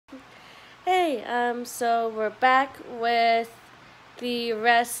Hey, so we're back with the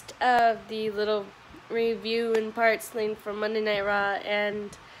rest of the little review and parts thing from Monday Night Raw,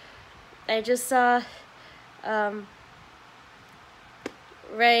 and I just saw um,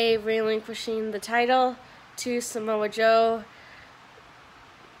 Rey relinquishing the title to Samoa Joe,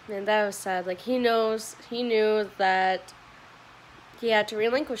 and that was sad. Like, he knew that he had to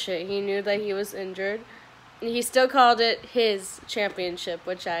relinquish it. He knew that he was injured, and he still called it his championship,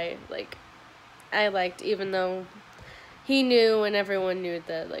 which I liked, even though he knew and everyone knew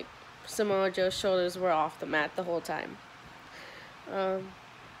that, like, Samoa Joe's shoulders were off the mat the whole time.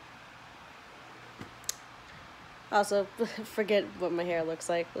 Also, forget what my hair looks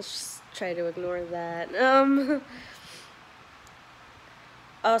like. Let's just try to ignore that.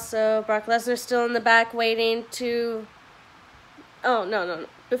 Also, Brock Lesnar's still in the back waiting to... Oh, no.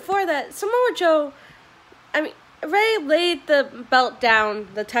 Before that, Samoa Joe... Rey laid the belt down,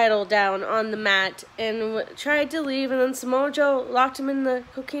 the title down on the mat, and tried to leave, and then Samoa Joe locked him in the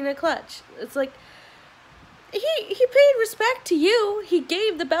coquina clutch. It's like, he paid respect to you. He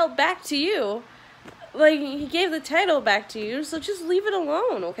gave the belt back to you. Like, he gave the title back to you, so just leave it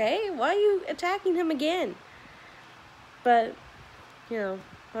alone, okay? Why are you attacking him again? But,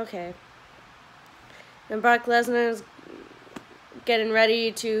 okay. And Brock Lesnar's getting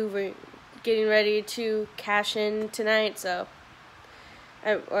ready to cash in tonight, so,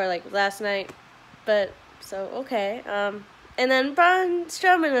 or like last night, but, so, okay. And then Braun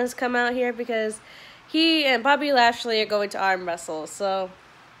Strowman has come out here because he and Bobby Lashley are going to arm wrestle, so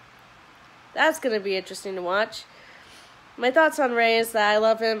that's going to be interesting to watch. My thoughts on Rey is that I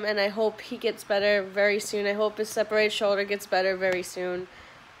love him, and I hope he gets better very soon. I hope his separated shoulder gets better very soon.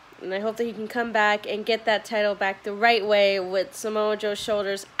 And I hope that he can come back and get that title back the right way with Samoa Joe's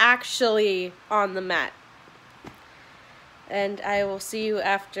shoulders actually on the mat. And I will see you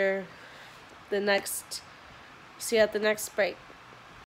after the next break.